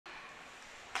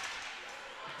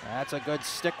That's a good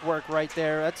stick work right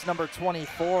there. That's number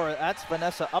 24. That's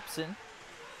Vanessa Upson.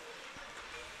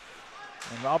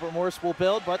 And Robert Morris will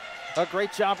build, but a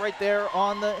great job right there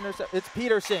on the intercept. It's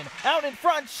Peterson out in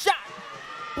front, shot,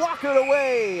 block it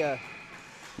away.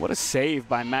 What a save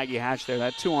by Maggie Hatch there.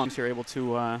 That 2-on-2 are able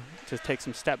to take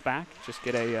some step back, just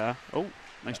get a,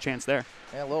 nice chance there.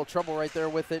 Yeah, a little trouble right there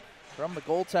with it from the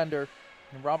goaltender.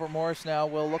 And Robert Morris now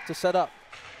will look to set up.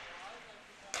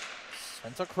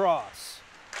 Sent across.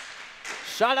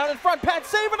 Shot out in front, Pat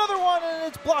save another one, and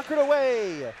it's blocked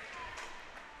away.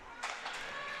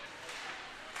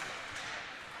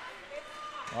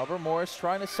 Robert Morris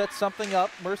trying to set something up.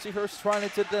 Mercyhurst trying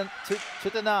to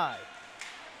deny.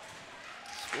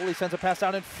 Schooley sends a pass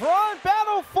out in front,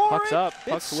 battle for Puck's it. up. It's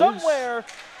Puck's somewhere. Loose.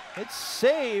 It's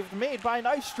saved, made by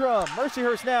Nystrom.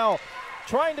 Mercyhurst now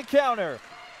trying to counter.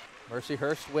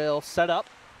 Mercyhurst will set up.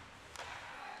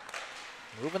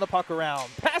 Moving the puck around.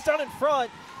 Pass out in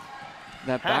front.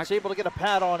 Hatch able to get a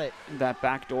pad on it. That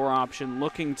backdoor option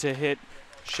looking to hit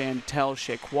Chantel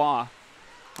Ste-Croix.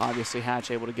 Obviously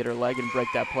Hatch able to get her leg and break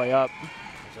that play up.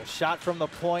 There's a shot from the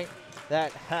point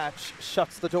that Hatch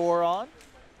shuts the door on.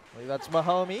 I believe that's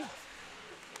Mahoney.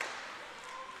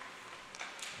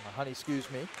 Excuse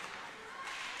me.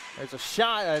 There's a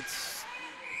shot that's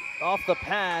off the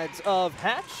pads of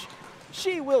Hatch.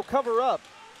 She will cover up.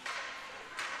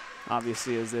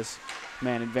 Obviously, as this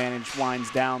man advantage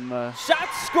winds down the shot,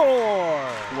 score.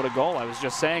 What a goal. I was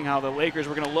just saying how the Lakers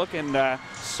were going to look and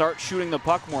start shooting the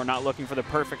puck more, not looking for the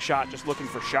perfect shot, just looking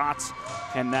for shots.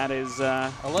 And that is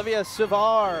Olivia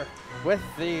Savar with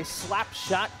the slap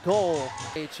shot goal.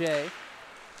 HA.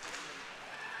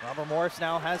 Robert Morris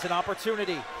now has an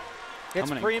opportunity. It's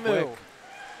Primu.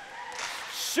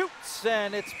 Shoots,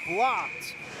 and it's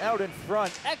blocked out in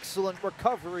front. Excellent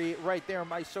recovery right there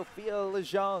by Sophia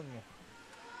Lejeune.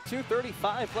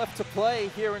 2:35 left to play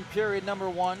here in period number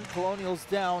 1. Colonials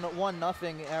down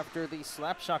 1-0 after the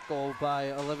slap shot goal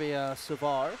by Olivia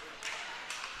Savar.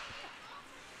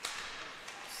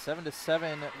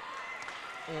 7-7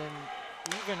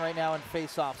 even right now in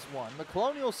face-offs won. The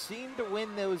Colonials seem to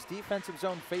win those defensive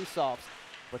zone face-offs,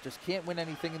 but just can't win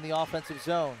anything in the offensive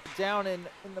zone. Down in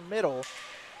the middle,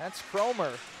 that's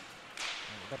Cromer.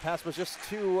 The pass was just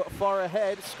too far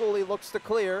ahead. Schooley looks to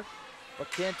clear, but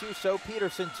can't do so.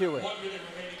 Peterson to it.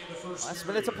 Last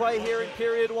minute to play here in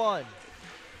period 1.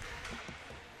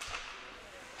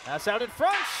 Pass out in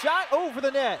front, shot over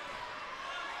the net.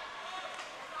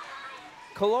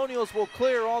 Colonials will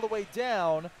clear all the way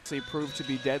down. They proved to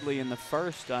be deadly in the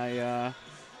first. I'm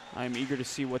eager to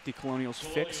see what the Colonials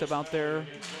fix about their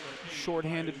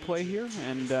shorthanded play here,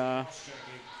 and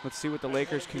let's see what the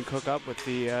Lakers can cook up with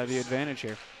the advantage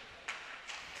here.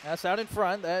 That's out in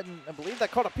front, and I believe that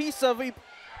caught a piece of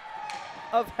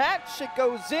Hatch. It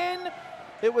goes in.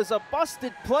 It was a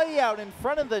busted play out in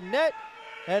front of the net,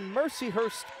 and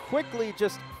Mercyhurst quickly,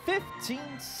 just 15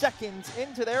 seconds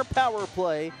into their power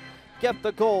play, get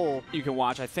the goal. You can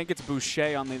watch, I think it's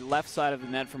Boucher on the left side of the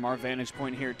net from our vantage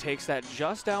point here, takes that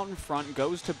just out in front,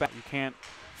 goes to back. You can't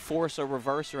force a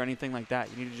reverse or anything like that.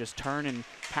 You need to just turn and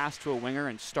pass to a winger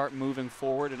and start moving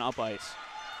forward and up ice.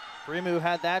 Primu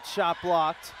had that shot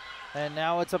blocked, and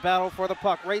now it's a battle for the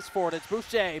puck. Race for it, it's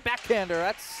Boucher, backhander,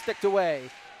 that's sticked away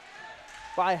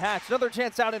by Hatch. Another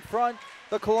chance out in front.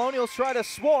 The Colonials try to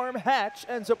swarm. Hatch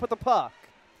ends up with the puck.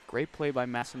 Great play by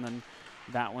Mess, and then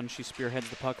that one, she spearheads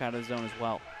the puck out of the zone as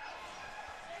well.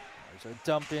 There's a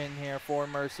dump in here for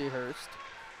Mercyhurst.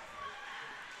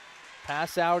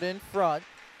 Pass out in front.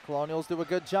 Colonials do a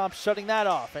good job shutting that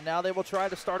off, and now they will try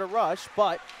to start a rush,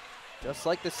 but just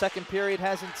like the second period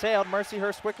has entailed,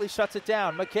 Mercyhurst quickly shuts it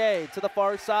down. McKay to the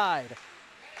far side.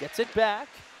 Gets it back.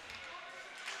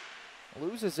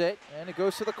 Loses it, and it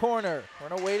goes to the corner. We're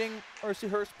an awaiting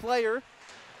Mercyhurst player.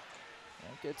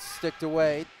 That gets sticked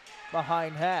away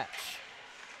behind Hatch.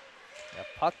 The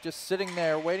puck just sitting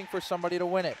there waiting for somebody to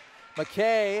win it.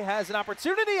 McKay has an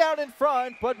opportunity out in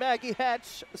front, but Maggie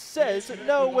Hatch says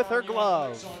no with her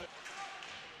glove.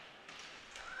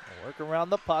 They'll work around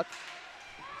the puck.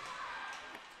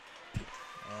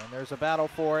 And there's a battle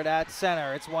for it at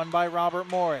center. It's won by Robert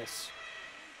Morris.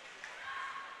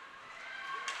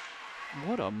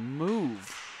 What a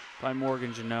move by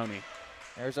Morgan Giannoni.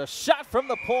 There's a shot from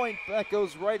the point that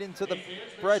goes right into the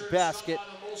bread basket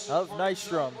of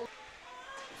Nystrom.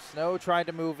 Snow tried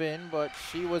to move in, but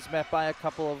she was met by a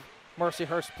couple of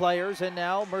Mercyhurst players, and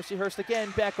now Mercyhurst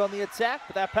again back on the attack,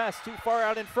 but that pass too far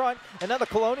out in front, and now the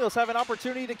Colonials have an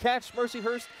opportunity to catch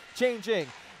Mercyhurst changing.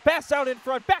 Pass out in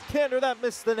front, backhander that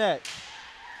missed the net.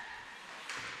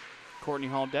 Courtney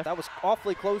Hall, that was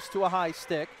awfully close to a high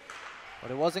stick,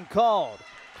 but it wasn't called.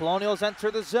 Colonials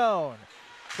enter the zone.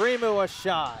 Primu a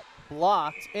shot,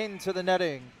 blocked into the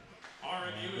netting.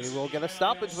 And we will get a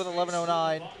stoppage with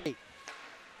 11:09. They've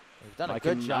done a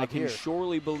good job here. I can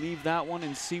surely believe that one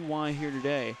and see why here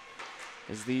today.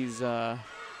 As these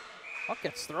puck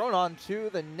gets thrown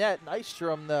onto the net.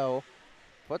 Nystrom, though,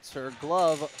 puts her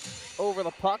glove over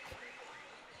the puck.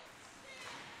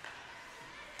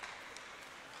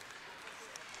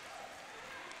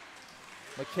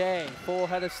 McKay, full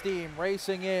head of steam,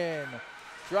 racing in.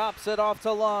 Drops it off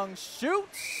to Long.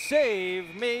 Shoots,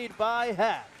 save made by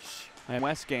Hatch. And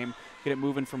West game, get it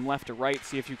moving from left to right,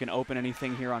 see if you can open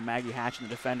anything here on Maggie Hatch and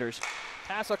the defenders.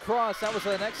 Pass across, that was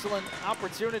an excellent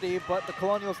opportunity, but the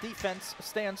Colonials defense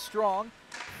stands strong.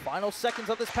 Final seconds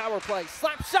of this power play,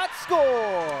 slap shot,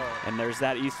 score! And there's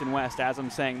that east and west. As I'm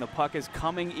saying, the puck is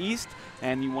coming east,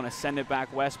 and you want to send it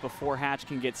back west before Hatch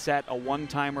can get set. A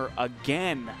one-timer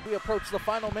again. We approach the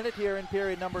final minute here in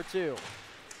period number 2.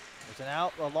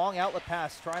 There's a long outlet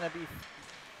pass trying to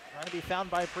be found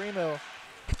by Primu.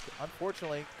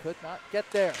 Unfortunately, could not get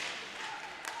there.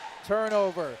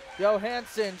 Turnover.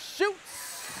 Johansson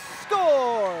shoots,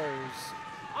 scores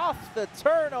off the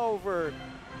turnover.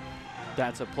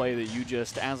 That's a play that you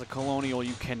just, as a Colonial,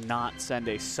 you cannot send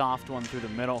a soft one through the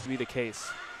middle. Be the case.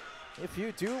 If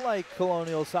you do like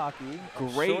Colonials hockey,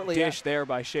 great dish there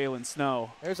by Shaylin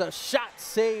Snow. There's a shot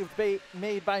saved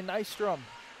made by Nystrom.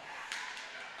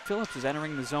 Phillips is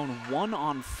entering the zone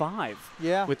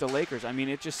 1-on-5 with the Lakers. I mean,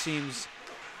 it just seems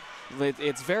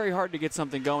it's very hard to get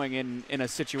something going in a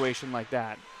situation like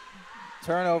that.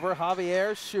 Turnover,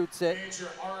 Javier shoots it.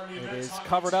 It is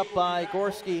covered up by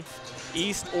Gorski.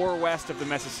 East or west of the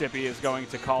Mississippi is going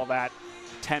to call that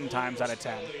 10 times out of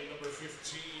 10.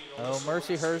 Oh,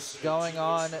 Mercyhurst going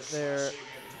on their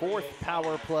 4th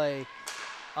power play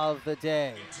of the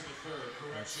day.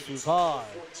 Suvar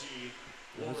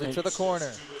goes into the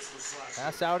corner.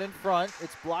 Pass out in front.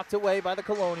 It's blocked away by the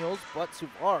Colonials, but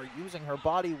Suvar using her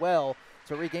body well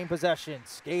to regain possession.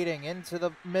 Skating into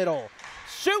the middle.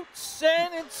 Shoots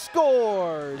and it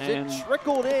scores. And it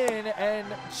trickled in, and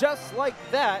just like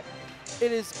that,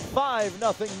 it is 5-0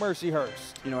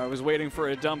 Mercyhurst. You know, I was waiting for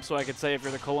a dump so I could say if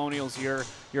you're the Colonials, your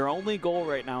only goal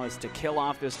right now is to kill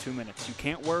off this 2 minutes. You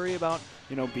can't worry about,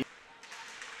 being.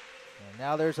 And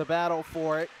now there's a battle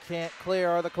for it. Can't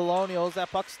clear the Colonials.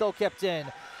 That puck still kept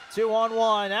in.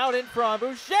 2-on-1 out in front.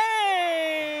 Boucher!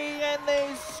 And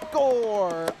they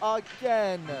score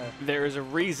again. There is a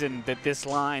reason that this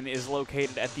line is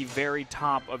located at the very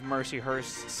top of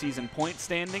Mercyhurst's season point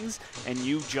standings, and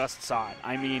you just saw it.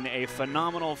 I mean, a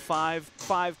phenomenal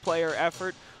five-player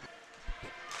effort.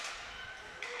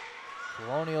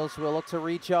 Colonials will look to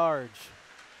recharge.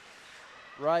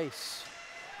 Rice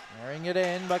carrying it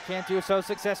in, but can't do so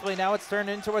successfully. Now it's turned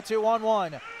into a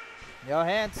 2-on-1.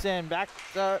 Johansson back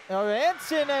to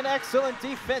Johansson, an excellent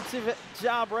defensive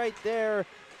job right there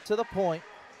to the point.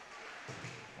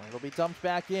 It'll be dumped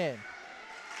back in.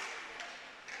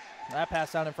 That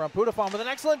pass out in front. Pudafon with an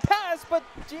excellent pass, but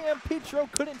GM Petro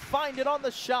couldn't find it on the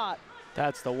shot.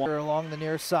 That's the one. Along the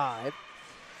near side.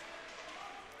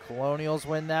 Colonials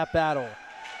win that battle.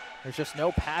 There's just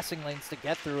no passing lanes to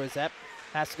get through as that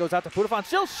pass goes out to Pudafon.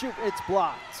 She'll shoot. It's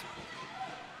blocked.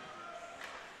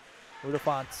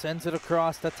 Pudafon sends it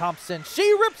across to Thompson.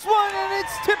 She rips one, and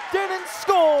it's tipped in and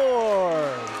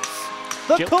scores.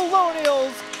 The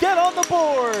Colonials get on the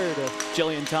board.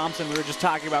 Jillian Thompson, we were just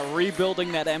talking about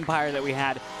rebuilding that empire that we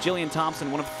had. Jillian Thompson,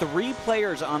 one of 3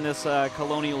 players on this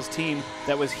Colonials team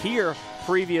that was here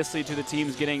previously to the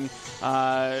teams getting,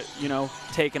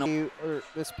 taken.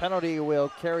 This penalty will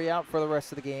carry out for the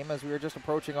rest of the game as we are just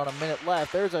approaching on a minute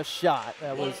left. There's a shot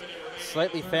that was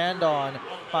slightly fanned on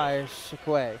by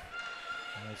Ste-Croix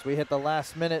as we hit the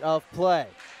last minute of play.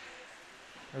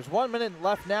 There's 1 minute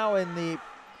left now in the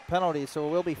penalty, so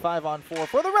it will be 5-on-4.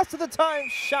 For the rest of the time,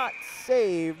 shot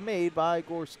save made by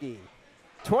Gorski.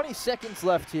 20 seconds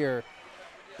left here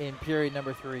in period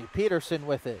number 3. Peterson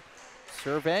with it.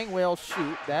 Surveying will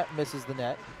shoot. That misses the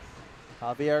net.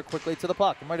 Javier quickly to the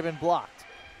puck. It might have been blocked.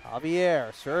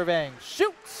 Javier surveying.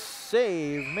 Shoots.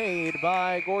 Save made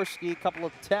by Gorski. Couple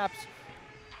of taps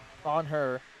on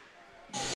her.